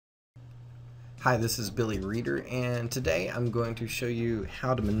Hi, this is Billy Reader, and today I'm going to show you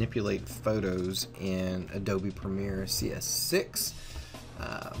how to manipulate photos in Adobe Premiere CS6.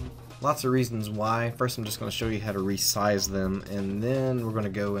 Lots of reasons why. First, I'm just going to show you how to resize them, and then we're going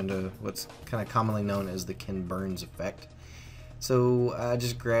to go into what's kind of commonly known as the Ken Burns effect. So I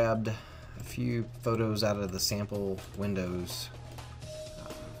just grabbed a few photos out of the sample Windows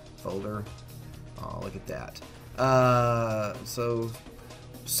folder. Oh, look at that. So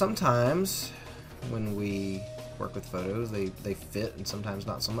sometimes when we work with photos, they fit, and sometimes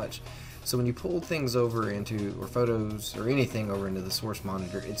not so much. So when you pull things over into, or photos or anything over into the source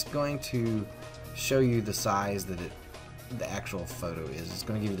monitor, it's going to show you the size that the actual photo is. It's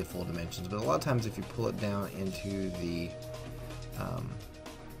going to give you the full dimensions, but a lot of times if you pull it down into the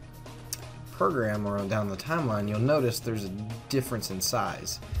program or down the timeline, you'll notice there's a difference in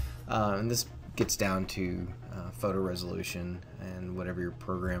size, and this gets down to photo resolution and whatever your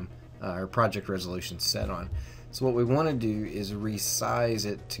program or project resolution set on. So what we want to do is resize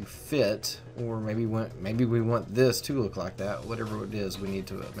it to fit, or maybe we want this to look like that. Whatever it is, we need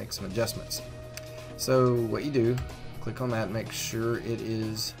to make some adjustments. So what you do, click on that, make sure it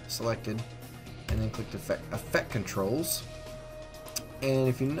is selected, and then click Effect Controls. And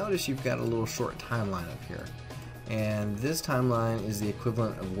if you notice, you've got a little short timeline up here, and this timeline is the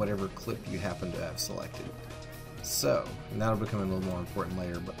equivalent of whatever clip you happen to have selected. So, and that'll become a little more important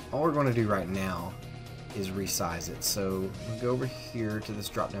later, but all we're going to do right now is resize it. So we'll go over here to this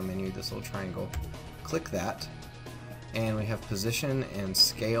drop down menu, this little triangle, click that, and we have position and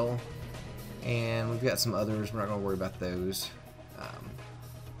scale, and we've got some others. We're not going to worry about those.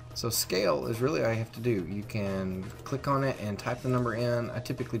 So scale is really all you have to do. You can click on it and type the number in. I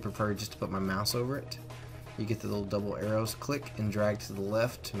typically prefer just to put my mouse over it. You get the little double arrows, click and drag to the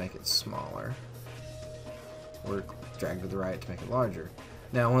left to make it smaller, or drag to the right to make it larger.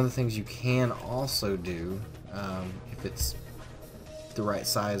 Now, one of the things you can also do, if it's the right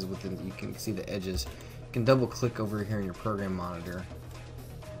size, you can see the edges, you can double click over here in your program monitor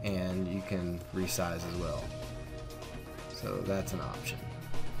and you can resize as well. So that's an option.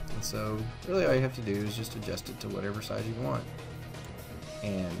 And so really all you have to do is just adjust it to whatever size you want,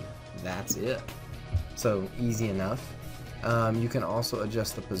 and that's it. So easy enough. You can also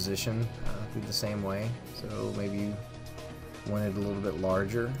adjust the position through the same way. So maybe you want it a little bit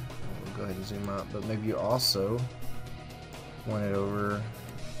larger. We'll go ahead and zoom up, but maybe you also want it over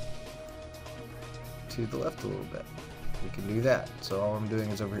to the left a little bit. We can do that. So all I'm doing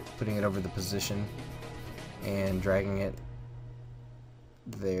is putting it over the position and dragging it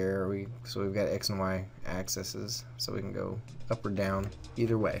there. So we've got X and Y axes, so we can go up or down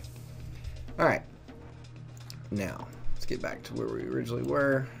either way. Alright, now let's get back to where we originally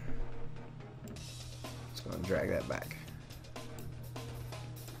were. Just going to drag that back.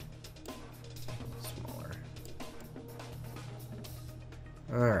 Smaller.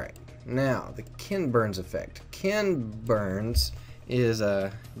 Alright, now the Ken Burns effect. Ken Burns is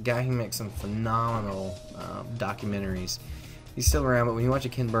a guy who makes some phenomenal documentaries. He's still around, but when you watch a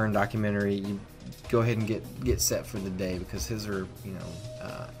Ken Burns documentary, you go ahead and get set for the day, because his are,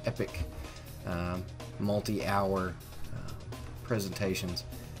 epic, multi-hour presentations.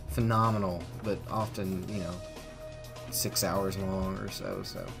 Phenomenal, but often 6 hours long or so.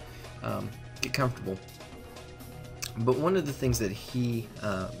 So get comfortable. But one of the things that he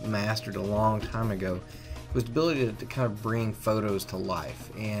mastered a long time ago was the ability to kind of bring photos to life.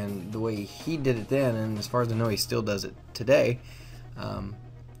 And the way he did it then, and as far as I know he still does it today,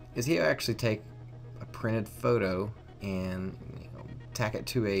 is he actually take a printed photo and tack it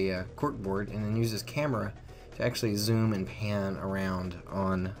to a corkboard, and then use his camera to actually zoom and pan around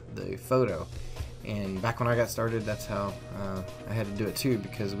on the photo. And back when I got started, that's how I had to do it too,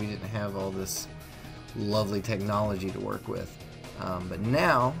 because we didn't have all this lovely technology to work with. But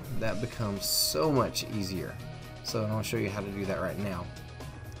now that becomes so much easier. So I'll show you how to do that right now.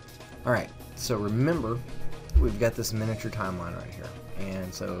 Alright, so remember, we've got this miniature timeline right here.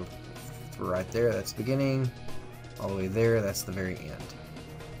 And so right there, that's the beginning. All the way there, that's the very end.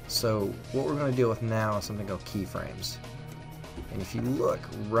 So what we're going to deal with now is something called keyframes. And if you look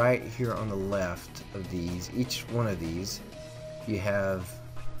right here on the left of these, each one of these, you have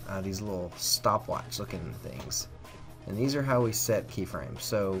these little stopwatch looking things. And these are how we set keyframes.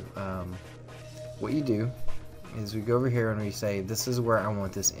 So what you do is we go over here and we say, this is where I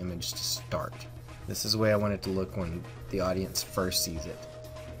want this image to start. This is the way I want it to look when the audience first sees it.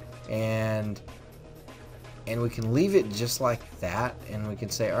 And we can leave it just like that, and we can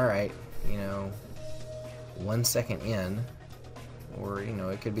say, alright, 1 second in, or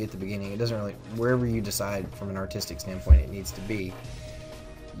it could be at the beginning. It doesn't really, wherever you decide from an artistic standpoint it needs to be.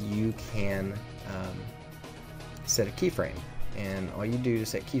 you can set a keyframe. And all you do to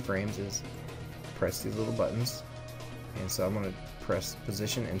set keyframes is press these little buttons. And so I'm going to press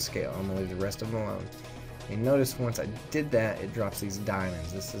position and scale. I'm going to leave the rest of them alone. And notice once I did that, it drops these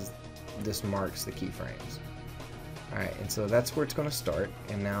diamonds. This marks the keyframes. Alright, and so that's where it's going to start.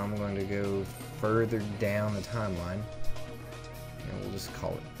 And now I'm going to go further down the timeline. And we'll just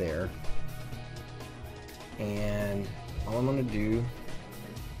call it there. And all I'm going to do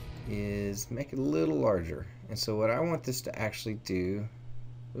is make it a little larger. And so what I want this to actually do,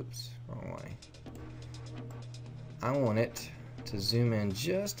 oops, wrong way. I want it to zoom in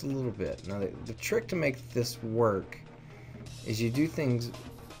just a little bit. Now the trick to make this work is you do things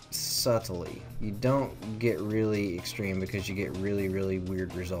subtly. You don't get really extreme because you get really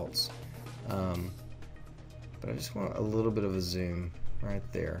weird results. But I just want a little bit of a zoom right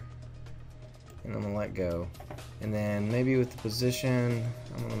there. And I'm going to let go. And then maybe with the position,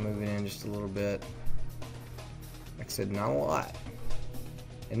 I'm going to move it in just a little bit. Like I said, not a lot.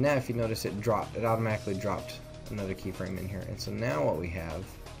 And now if you notice it dropped, it automatically dropped another keyframe in here. And so now what we have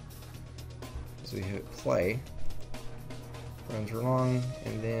is we hit play, runs along,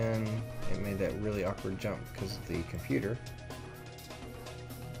 and then it made that really awkward jump because of the computer.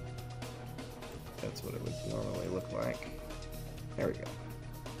 That's what it would normally look like. There we go.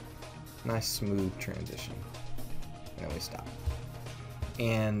 Nice smooth transition. And then we stop.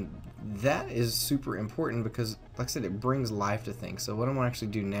 And that is super important because, like I said, it brings life to things. So what I'm going to actually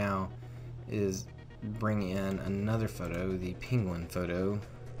do now is bring in another photo, the penguin photo.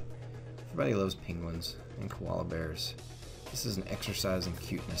 Everybody loves penguins and koala bears. This is an exercise in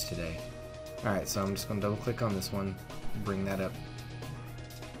cuteness today. Alright, so I'm just going to double click on this one, bring that up.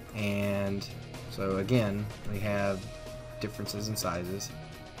 And so again, we have differences in sizes.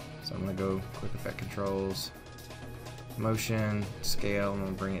 So I'm going to go quick effect controls, motion, scale, I'm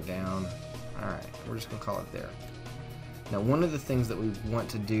going to bring it down. Alright, we're just going to call it there. Now one of the things that we want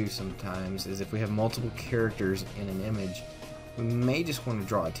to do sometimes is if we have multiple characters in an image, we may just want to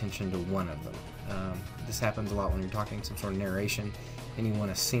draw attention to one of them. This happens a lot when you're talking some sort of narration and you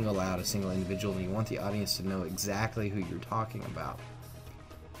want to single out a single individual and you want the audience to know exactly who you're talking about.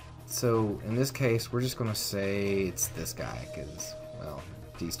 So in this case, we're just going to say it's this guy because, well,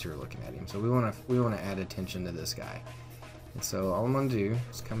 these two are looking at him. So we want to add attention to this guy. And so all I'm going to do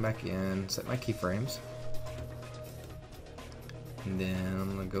is come back in, set my keyframes, and then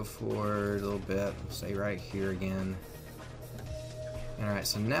I'm going to go forward a little bit, say right here again. Alright,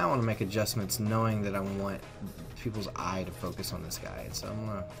 so now I want to make adjustments knowing that I want people's eye to focus on this guy. And so I'm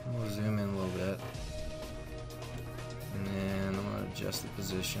going to zoom in a little bit. And then I'm going to adjust the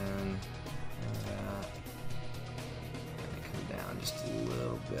position. Like that. And come down just a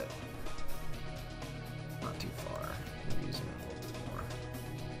little bit. Not too far. Maybe zoom in a little bit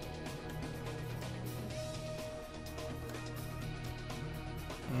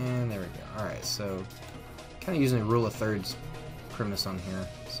more. And there we go. Alright, so kind of using a rule of thirds premise on here.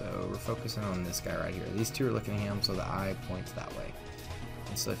 So we're focusing on this guy right here. These two are looking at him, so the eye points that way.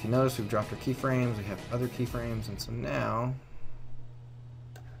 And so if you notice, we've dropped our keyframes, we have other keyframes, and so now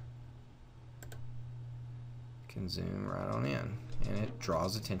you can zoom right on in, and it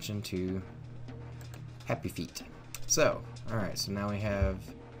draws attention to Happy Feet. So, alright, so now we have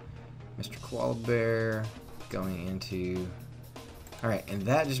Mr. Koala Bear going into... Alright, and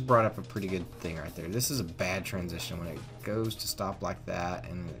that just brought up a pretty good thing right there. This is a bad transition when it goes to stop like that,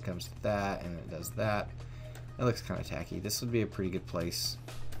 and then it comes to that, and it does that. That looks kind of tacky. This would be a pretty good place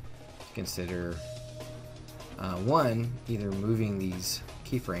to consider, one, either moving these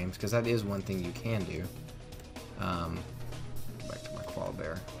keyframes, because that is one thing you can do. Go back to my koala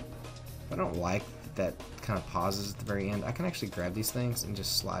bear. If I don't like that kind of pauses at the very end, I can actually grab these things and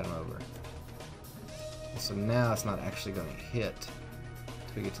just slide them over. And so now it's not actually going to hit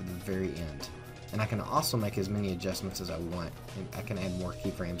until we get to the very end. And I can also make as many adjustments as I want. And I can add more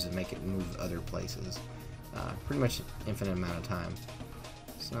keyframes and make it move other places. Pretty much an infinite amount of time.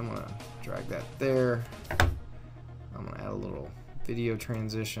 So I'm going to drag that there. I'm going to add a little video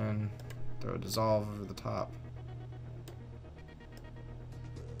transition, throw a dissolve over the top.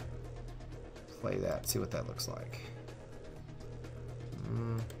 Play that, see what that looks like.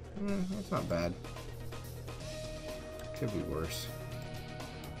 That's not bad. Could be worse.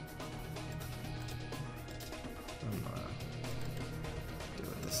 I'm gonna do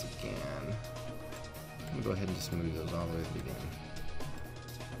this again. I'm gonna go ahead and just move those all the way to the beginning.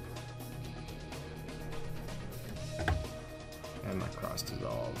 And my cross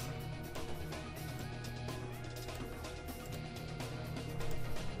dissolve.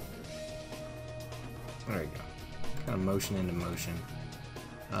 There we go. Kind of motion into motion.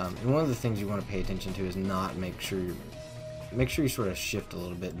 And one of the things you want to pay attention to is not make sure you sort of shift a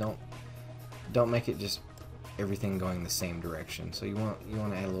little bit. Don't make it just everything going the same direction. So you want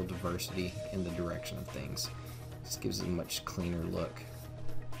to add a little diversity in the direction of things. This gives it a much cleaner look.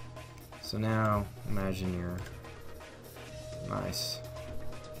 So now imagine your nice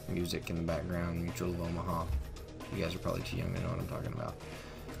music in the background, Mutual of Omaha. You guys are probably too young to know what I'm talking about.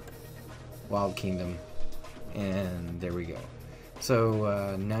 Wild Kingdom, and there we go.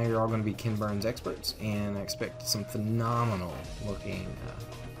 So now you're all going to be Ken Burns experts, and I expect some phenomenal looking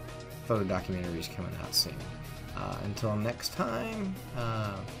photo documentaries coming out soon. Until next time,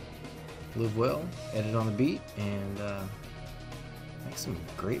 live well, edit on the beat, and make some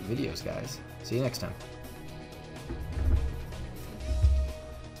great videos, guys. See you next time.